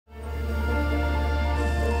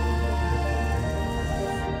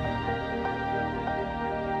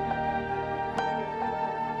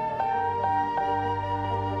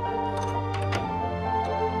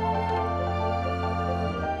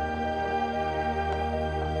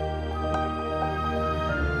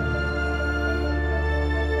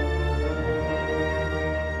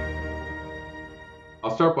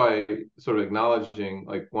I'll start by sort of acknowledging,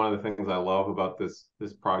 like, one of the things I love about this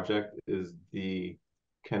project is the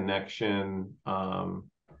connection,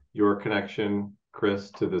 your connection,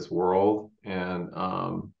 Kris, to this world. And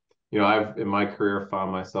I've in my career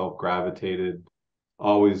found myself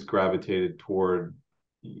always gravitated toward,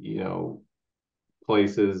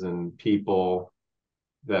 places and people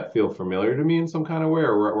that feel familiar to me in some kind of way,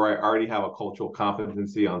 or where I already have a cultural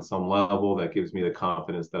competency on some level that gives me the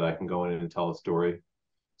confidence that I can go in and tell a story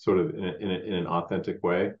sort of in an authentic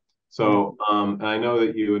way. So, and I know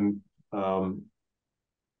that you and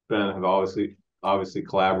Ben have obviously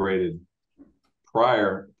collaborated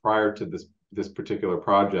prior to this particular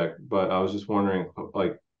project, but I was just wondering,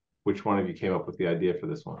 like, which one of you came up with the idea for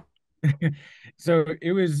this one? So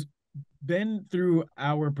it was Ben through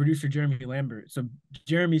our producer Jeremy Lambert. So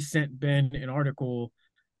Jeremy sent Ben an article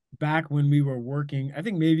back when we were working, I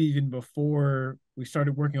think maybe even before we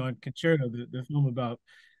started working on Concerto, the film about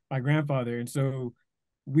my grandfather. And so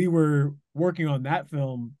we were working on that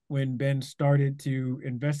film when Ben started to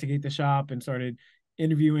investigate the shop and started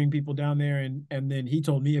interviewing people down there, and then he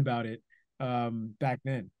told me about it back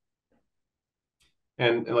then.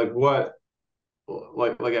 And like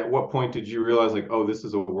like at what point did you realize, like, oh, this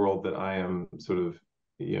is a world that I am sort of,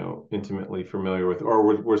 intimately familiar with,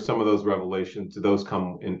 or were some of those revelations, do those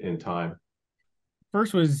come in time?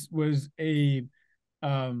 First was a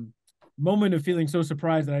um moment of feeling so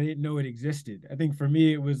surprised that I didn't know it existed. I think for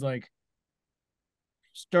me it was like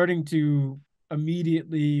starting to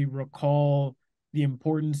immediately recall the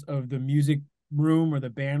importance of the music room or the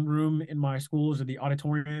band room in my schools or the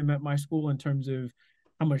auditorium at my school in terms of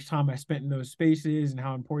how much time I spent in those spaces and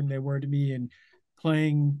how important they were to me and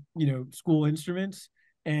playing, school instruments,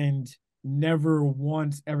 and never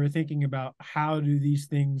once ever thinking about how do these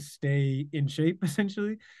things stay in shape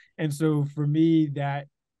essentially. And so for me, that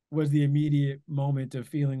was the immediate moment of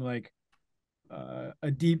feeling like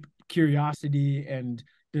a deep curiosity and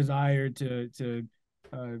desire to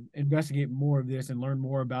investigate more of this and learn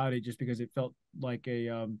more about it, just because it felt like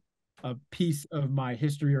a piece of my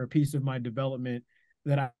history or a piece of my development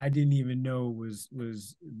that I didn't even know was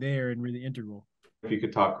there and really integral. If you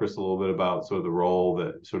could talk, Kris, a little bit about sort of the role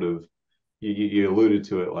that sort of you alluded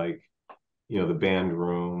to it, like, the band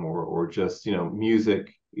room, or just,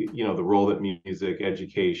 music, the role that music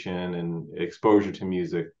education and exposure to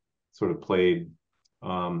music sort of played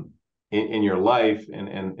in your life,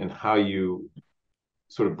 and how you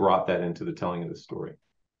sort of brought that into the telling of the story.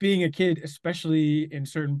 Being a kid, especially in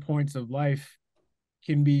certain points of life,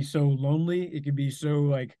 can be so lonely. It can be so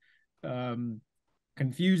like um,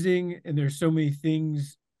 confusing, and there's so many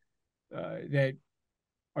things that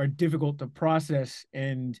are difficult to process.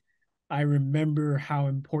 And I remember how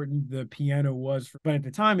important the piano was, but at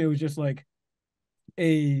the time it was just like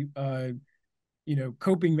a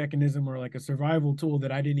coping mechanism or like a survival tool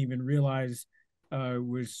that I didn't even realize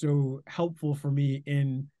was so helpful for me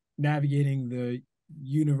in navigating the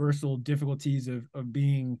universal difficulties of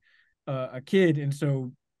being a kid. And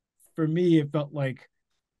so for me, it felt like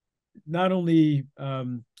not only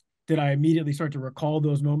did I immediately start to recall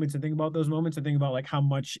those moments and think about those moments and think about like how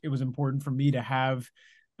much it was important for me to have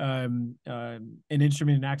an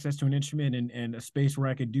instrument and access to an instrument and a space where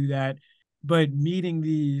I could do that. But meeting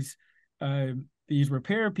these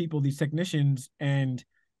repair people, these technicians, and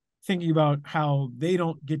thinking about how they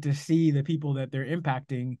don't get to see the people that they're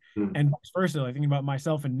impacting, Mm. and vice versa. Like thinking about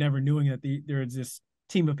myself and never knowing that there is this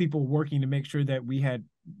team of people working to make sure that we had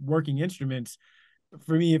working instruments.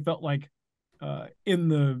 For me, it felt like in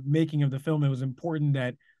the making of the film, it was important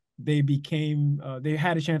that they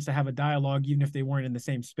had a chance to have a dialogue, even if they weren't in the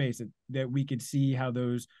same space, that we could see how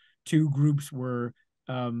those two groups were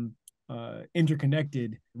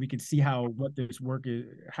interconnected. We could see how what this work is,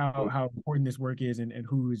 how important this work is, and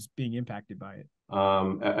who is being impacted by it.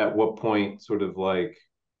 At what point, sort of like,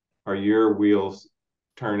 are your wheels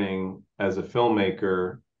turning as a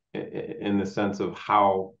filmmaker in the sense of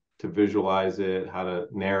how to visualize it, how to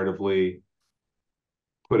narratively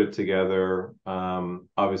put it together?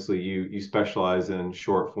 Obviously, you specialize in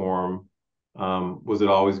short form. Was it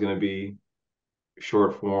always going to be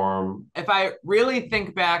short form? If I really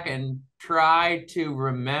think back and try to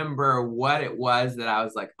remember what it was that I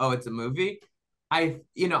was like, oh, it's a movie. I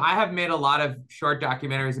have made a lot of short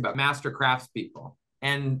documentaries about master craftspeople,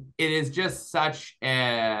 and it is just such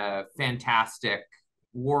a fantastic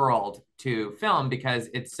world to film because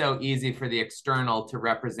it's so easy for the external to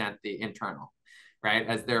represent the internal, right?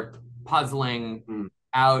 As they're puzzling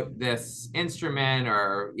out this instrument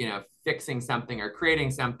or, fixing something or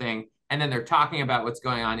creating something, and then they're talking about what's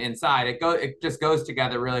going on inside. It just goes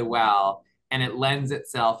together really well. and it lends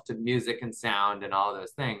itself to music and sound and all of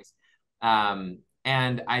those things.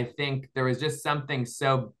 And I think there was just something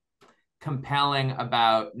so compelling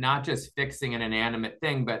about not just fixing an inanimate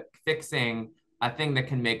thing, but fixing a thing that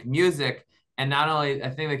can make music, and not only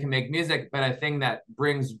a thing that can make music, but a thing that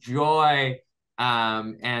brings joy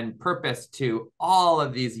and purpose to all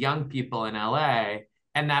of these young people in LA.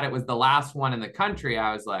 And that it was the last one in the country.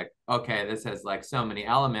 I was like, okay, this has like so many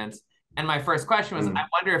elements. And my first question was, I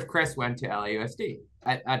wonder if Kris went to LAUSD.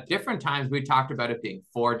 At different times, we talked about it being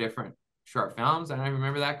 4 different short films. I don't even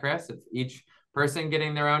remember that, Kris. It's each person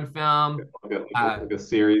getting their own film. Like a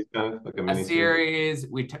series, kind of like a mini series.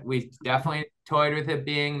 We definitely toyed with it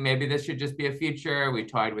being, maybe this should just be a feature. We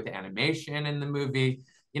toyed with animation in the movie.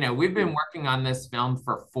 You know, we've been working on this film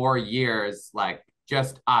for 4 years, like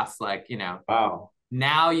just us, like, you know. Wow.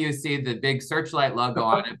 Now you see the big Searchlight logo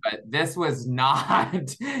on it, but this was not,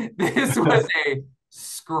 this was a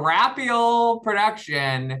scrappy old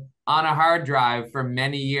production on a hard drive for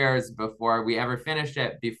many years before we ever finished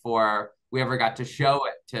it, before we ever got to show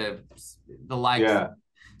it to the likes of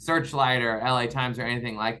Searchlight or LA Times or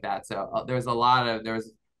anything like that. So there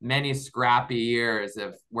was many scrappy years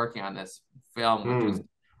of working on this film, which was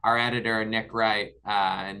our editor, Nick Wright,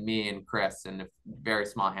 and me and Kris, and a very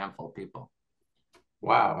small handful of people.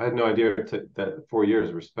 Wow, I had no idea that 4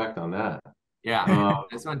 years. Respect on that. Yeah,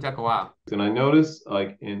 this one took a while. And I noticed,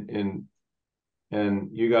 like in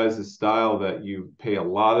you guys' style, that you pay a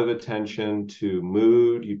lot of attention to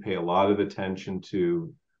mood. You pay a lot of attention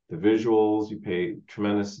to the visuals. You pay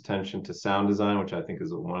tremendous attention to sound design, which I think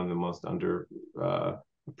is one of the most under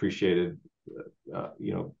appreciated,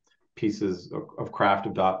 pieces of craft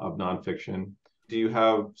of nonfiction. Do you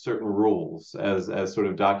have certain rules as sort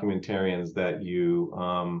of documentarians that you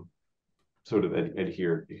sort of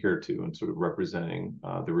adhere to, and sort of representing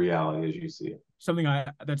the reality as you see it? Something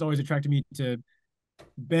that's always attracted me to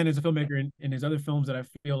Ben as a filmmaker in his other films, that I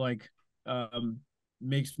feel like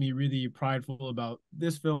makes me really prideful about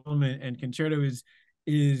this film and Concerto,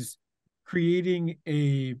 is creating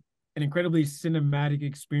an incredibly cinematic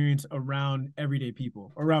experience around everyday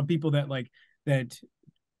people, around people that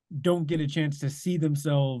don't get a chance to see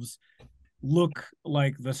themselves look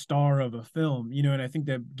like the star of a film, you know. And I think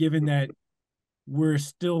that given that we're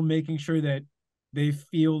still making sure that they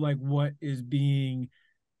feel like what is being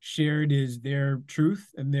shared is their truth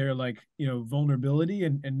and their, like, you know, vulnerability,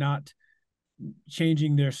 and not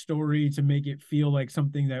changing their story to make it feel like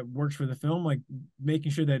something that works for the film, like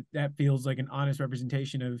making sure that that feels like an honest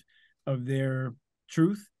representation of their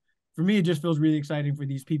truth. For me, it just feels really exciting for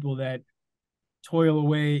these people that toil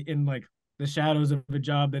away in like the shadows of a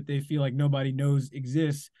job that they feel like nobody knows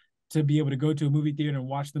exists, to be able to go to a movie theater and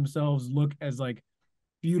watch themselves look as like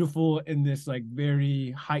beautiful in this like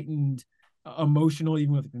very heightened emotional,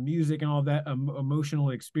 even with the music and all of that, emotional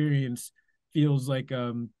experience feels like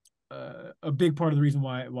a big part of the reason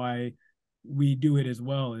why we do it as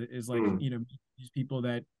well, is like, you know, these people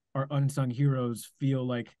that are unsung heroes feel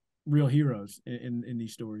like real heroes in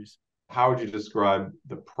these stories. How would you describe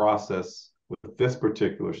the process with this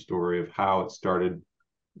particular story of how it started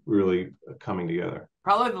really coming together?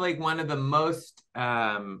 Probably like one of the most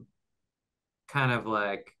kind of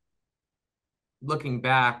like, looking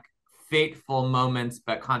back, fateful moments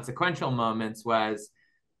but consequential moments was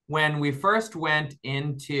when we first went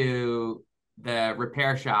into the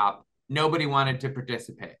repair shop. Nobody wanted to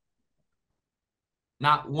participate.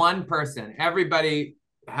 Not one person. Everybody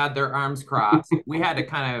had their arms crossed. We had to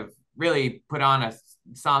kind of really put on a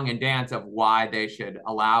song and dance of why they should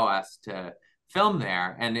allow us to film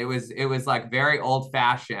there. And it was like very old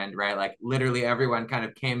fashioned, right? Like literally everyone kind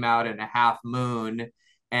of came out in a half moon,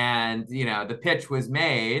 and, you know, the pitch was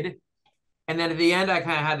made. And then at the end, I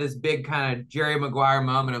kind of had this big kind of Jerry Maguire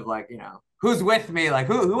moment of like, you know, who's with me? Like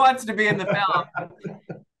who wants to be in the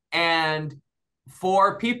film? And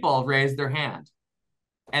 4 people raised their hand.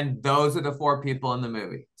 And those are the 4 people in the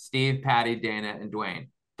movie: Steve, Patty, Dana, and Dwayne.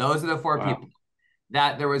 Those are the 4 people.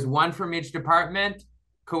 That there was one from each department.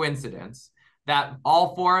 Coincidence. That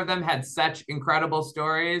all 4 of them had such incredible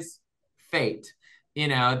stories. Fate. You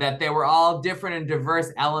know, that they were all different and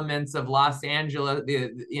diverse elements of Los Angeles,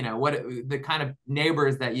 you know, what the kind of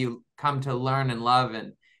neighbors that you come to learn and love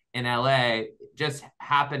in LA just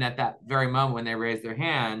happened at that very moment when they raised their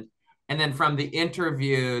hand. And then from the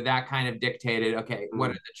interview, that kind of dictated, okay, what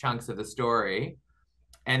are the chunks of the story?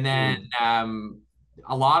 And then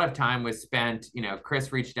a lot of time was spent, you know,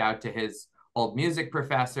 Kris reached out to his old music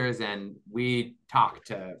professors, and we talked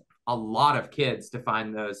to a lot of kids to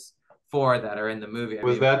find those 4 that are in the movie.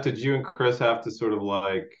 Did you and Kris have to sort of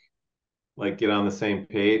like get on the same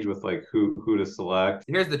page with like who to select?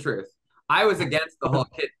 Here's the truth. I was against the whole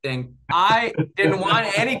kid thing. I didn't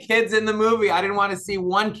want any kids in the movie. I didn't want to see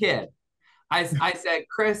one kid. I said,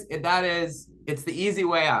 Chris, it's the easy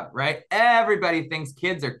way out, right? Everybody thinks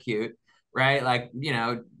kids are cute, right? Like,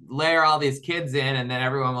 layer all these kids in and then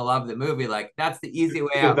everyone will love the movie. Like, that's the easy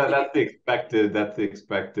way out. That's the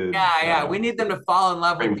expected. Yeah. We need them to fall in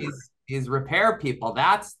love with framework. these repair people.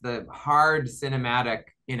 That's the hard cinematic,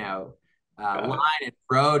 line and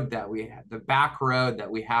road that the back road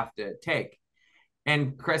that we have to take.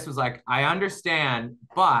 And Chris was like, I understand,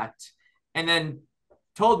 and then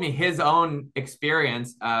told me his own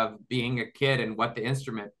experience of being a kid and what the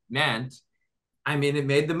instrument meant. I mean, it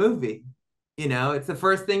made the movie. It's the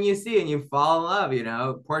first thing you see and you fall in love,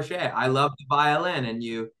 Porsche. I love the violin and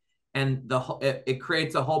it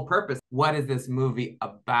creates a whole purpose. What is this movie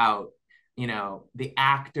about? The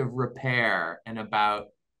act of repair and about,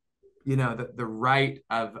 the right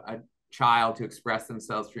of a child to express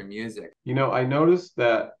themselves through music. I noticed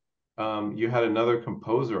that you had another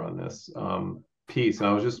composer on this piece, and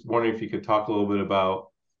I was just wondering if you could talk a little bit about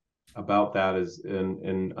that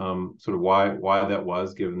and sort of why that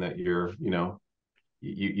was, given that you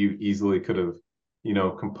easily could have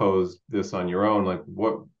composed this on your own. Like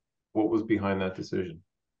what was behind that decision?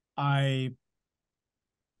 I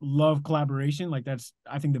love collaboration. Like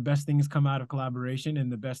I think the best things come out of collaboration,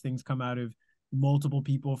 and the best things come out of multiple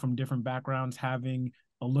people from different backgrounds having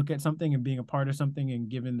a look at something and being a part of something and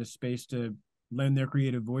given the space to lend their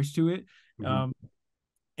creative voice to it.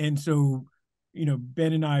 And so,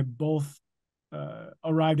 Ben and I both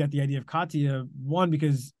arrived at the idea of Katya, one,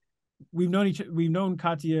 because we've known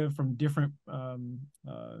Katya from different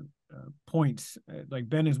points. Like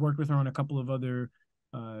Ben has worked with her on a couple of other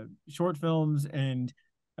short films, and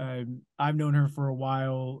I've known her for a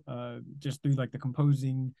while, just through like the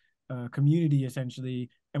composing community essentially,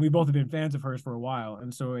 and we both have been fans of hers for a while.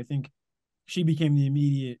 And so I think she became the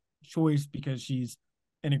immediate choice because she's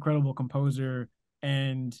an incredible composer,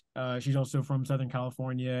 and she's also from Southern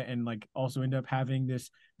California, and like also ended up having this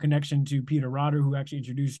connection to Peter Rotter, who actually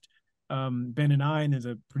introduced Ben and I, and is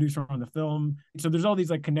a producer on the film. So there's all these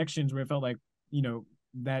like connections where it felt like,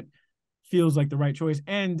 that feels like the right choice,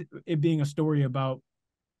 and it being a story about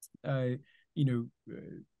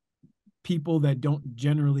people that don't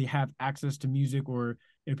generally have access to music, or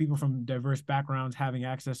people from diverse backgrounds having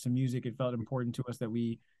access to music. It felt important to us that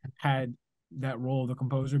we had that role of the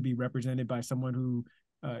composer be represented by someone who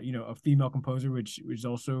a female composer, which is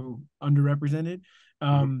also underrepresented.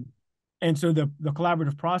 And so the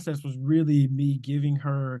collaborative process was really me giving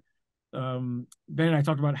her, Ben and I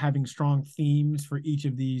talked about having strong themes for each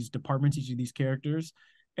of these departments, each of these characters.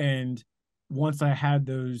 And once I had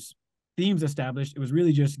those themes established, it was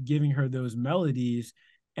really just giving her those melodies.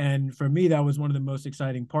 And for me, that was one of the most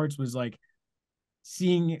exciting parts, was like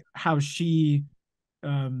seeing how she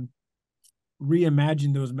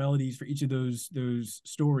reimagined those melodies for each of those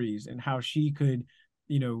stories, and how she could,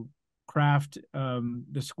 craft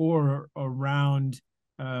the score around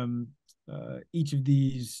each of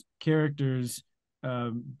these characters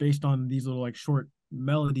based on these little like short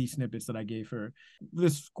melody snippets that I gave her. The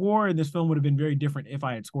score in this film would have been very different if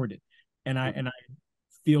I had scored it. And I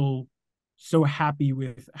feel so happy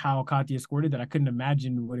with how Katya scored it that I couldn't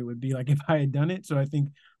imagine what it would be like if I had done it. So I think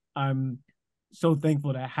I'm so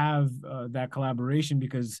thankful to have that collaboration,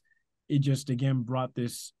 because it just again brought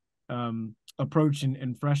this approach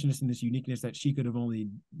and freshness and this uniqueness that she could have only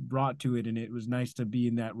brought to it. And it was nice to be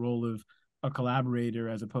in that role of a collaborator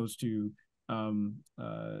as opposed to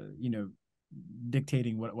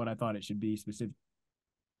dictating what I thought it should be specifically.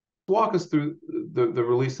 Walk us through the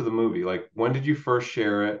release of the movie. Like, when did you first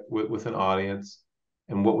share it with an audience,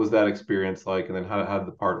 and what was that experience like? And then how did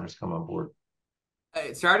the partners come on board?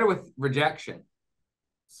 It started with rejection.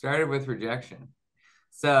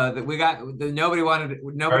 So that we got nobody wanted.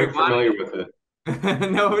 Very familiar with it.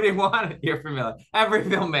 Nobody wanted. You're familiar. Every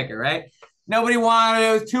filmmaker, right? Nobody wanted.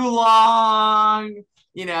 It was too long.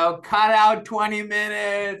 Cut out 20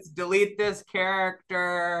 minutes. Delete this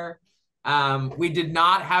character. We did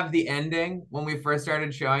not have the ending when we first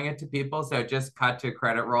started showing it to people, so it just cut to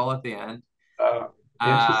credit roll at the end.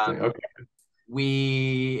 Interesting. Okay.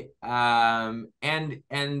 We and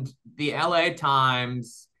the LA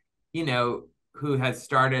Times, who has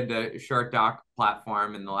started the short doc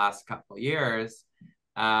platform in the last couple of years,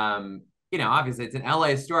 obviously it's an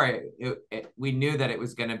LA story. We knew that it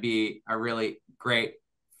was going to be a really great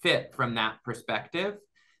fit from that perspective.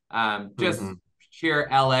 Just sheer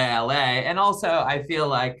LA. And also I feel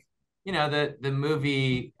like, the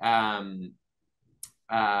movie,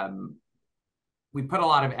 we put a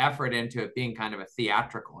lot of effort into it being kind of a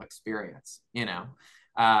theatrical experience,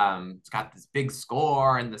 It's got this big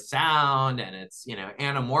score and the sound, and it's, you know,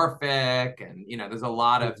 anamorphic, and, you know, there's a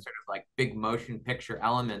lot of sort of like big motion picture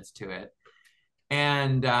elements to it.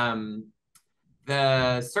 And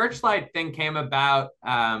the Searchlight thing came about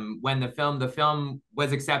when the film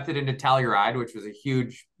was accepted into Telluride, which was a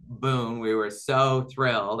huge boon. We were so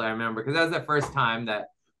thrilled. I remember, because that was the first time that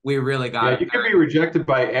we really got Yeah, you can be rejected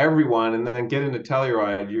by everyone and then get into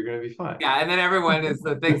Telluride, you're going to be fine. Yeah, and then everyone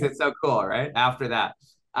thinks it's so cool, right? After that.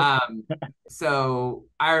 So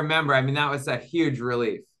I remember, I mean, that was a huge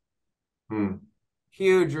relief.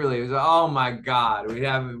 Huge relief. Oh my God, we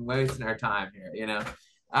haven't been wasting our time here, you know?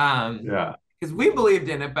 Yeah. Because we believed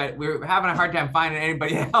in it, but we were having a hard time finding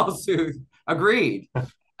anybody else who agreed.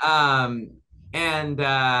 And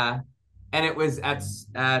it was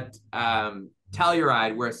at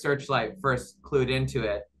Telluride where Searchlight first clued into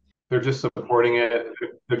it. They're just supporting it.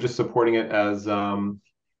 They're just supporting it as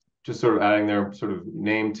just sort of adding their sort of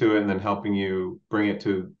name to it and then helping you bring it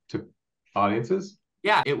to audiences.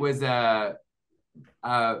 Yeah, it was a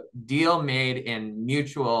deal made in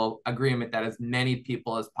mutual agreement that as many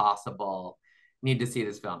people as possible need to see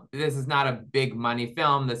this film. This is not a big money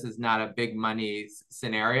film. This is not a big money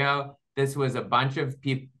scenario. This was a bunch of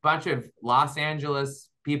Los Angeles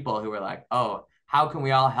people who were like, oh, how can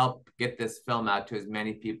we all help get this film out to as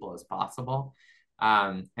many people as possible?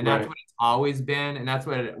 And that's what it's always been, and that's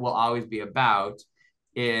what it will always be about,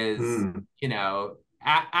 is, you know,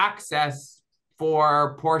 access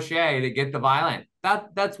for Porsche to get the violin.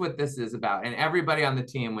 That's what this is about. And everybody on the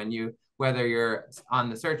team, whether you're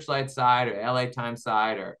on the Searchlight side or LA Times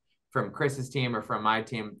side or from Chris's team or from my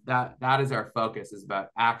team, that is our focus, is about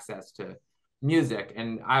access to music.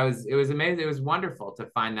 And it was amazing. It was wonderful to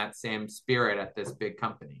find that same spirit at this big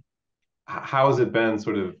company. How has it been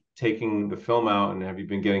sort of taking the film out, and have you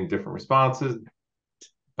been getting different responses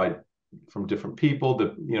from different people,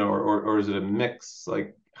 you know, or is it a mix?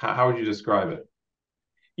 Like, how would you describe it?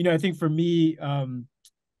 You know, I think for me,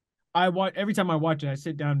 every time I watch it, I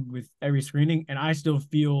sit down with every screening and I still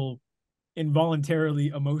feel involuntarily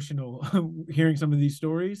emotional hearing some of these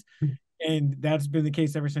stories. And that's been the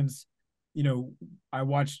case ever since, you know, I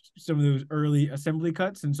watched some of those early assembly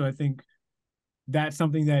cuts. And so I think that's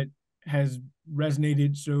something that has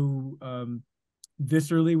resonated so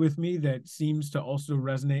viscerally with me, that seems to also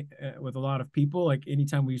resonate with a lot of people. Like,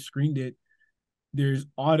 anytime we screened it, there's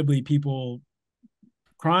audibly people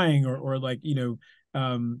crying or like, you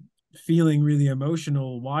know, feeling really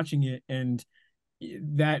emotional watching it. And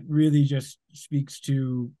that really just speaks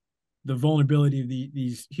to the vulnerability of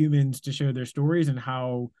these humans to share their stories and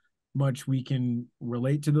how much we can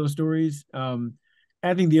relate to those stories.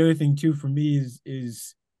 I think the other thing too for me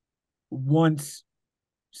is once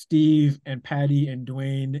Steve and Patty and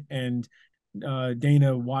Dwayne and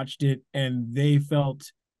Dana watched it and they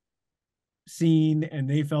felt seen and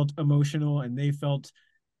they felt emotional and they felt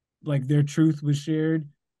like their truth was shared.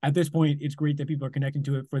 At this point, it's great that people are connecting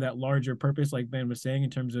to it for that larger purpose, like Ben was saying, in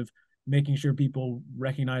terms of making sure people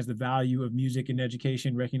recognize the value of music in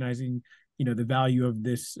education, recognizing, you know, the value of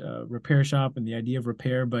this repair shop and the idea of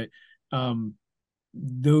repair. But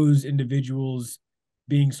those individuals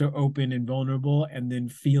being so open and vulnerable and then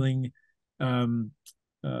feeling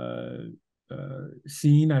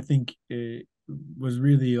seen, I think it was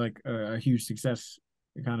really like a huge success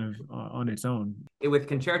kind of on its own. With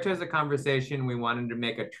Concerto as a Conversation, we wanted to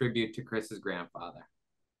make a tribute to Chris's grandfather.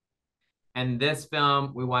 And this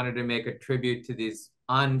film, we wanted to make a tribute to these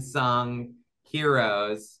unsung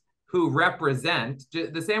heroes who represent,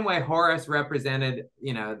 the same way Horace represented,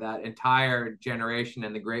 you know, that entire generation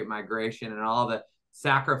and the Great Migration and all the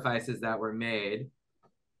sacrifices that were made.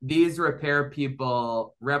 These repair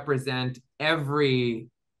people represent every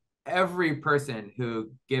person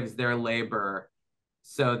who gives their labor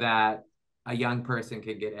so that a young person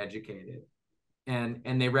can get educated.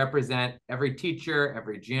 And they represent every teacher,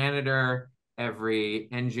 every janitor, every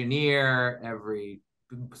engineer, every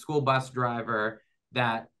school bus driver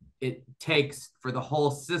that it takes for the whole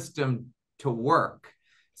system to work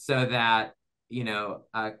so that, you know,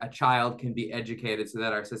 a child can be educated, so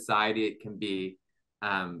that our society can be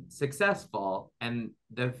successful. And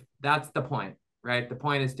that's the point, right? The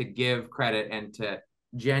point is to give credit and to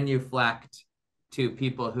genuflect to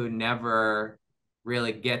people who never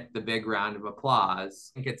really get the big round of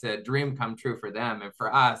applause. I think it's a dream come true for them. And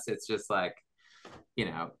for us, it's just like, you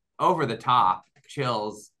know, over the top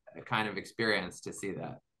chills kind of experience to see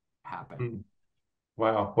that happen.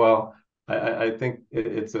 Wow. Well, I think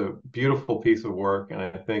it's a beautiful piece of work, and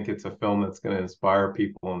I think it's a film that's going to inspire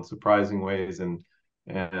people in surprising ways, and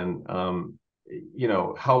you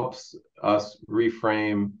know, helps us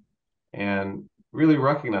reframe and really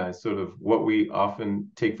recognize sort of what we often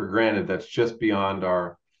take for granted that's just beyond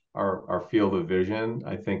our field of vision,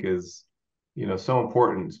 I think is, so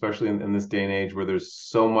important, especially in this day and age where there's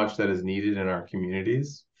so much that is needed in our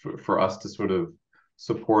communities for us to sort of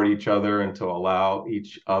support each other and to allow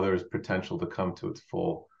each other's potential to come to its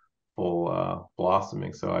full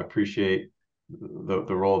blossoming. So I appreciate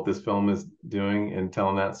the role that this film is doing in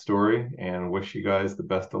telling that story, and wish you guys the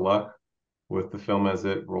best of luck with the film as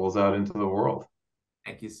it rolls out into the world.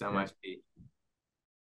 Thank you so much, Pete.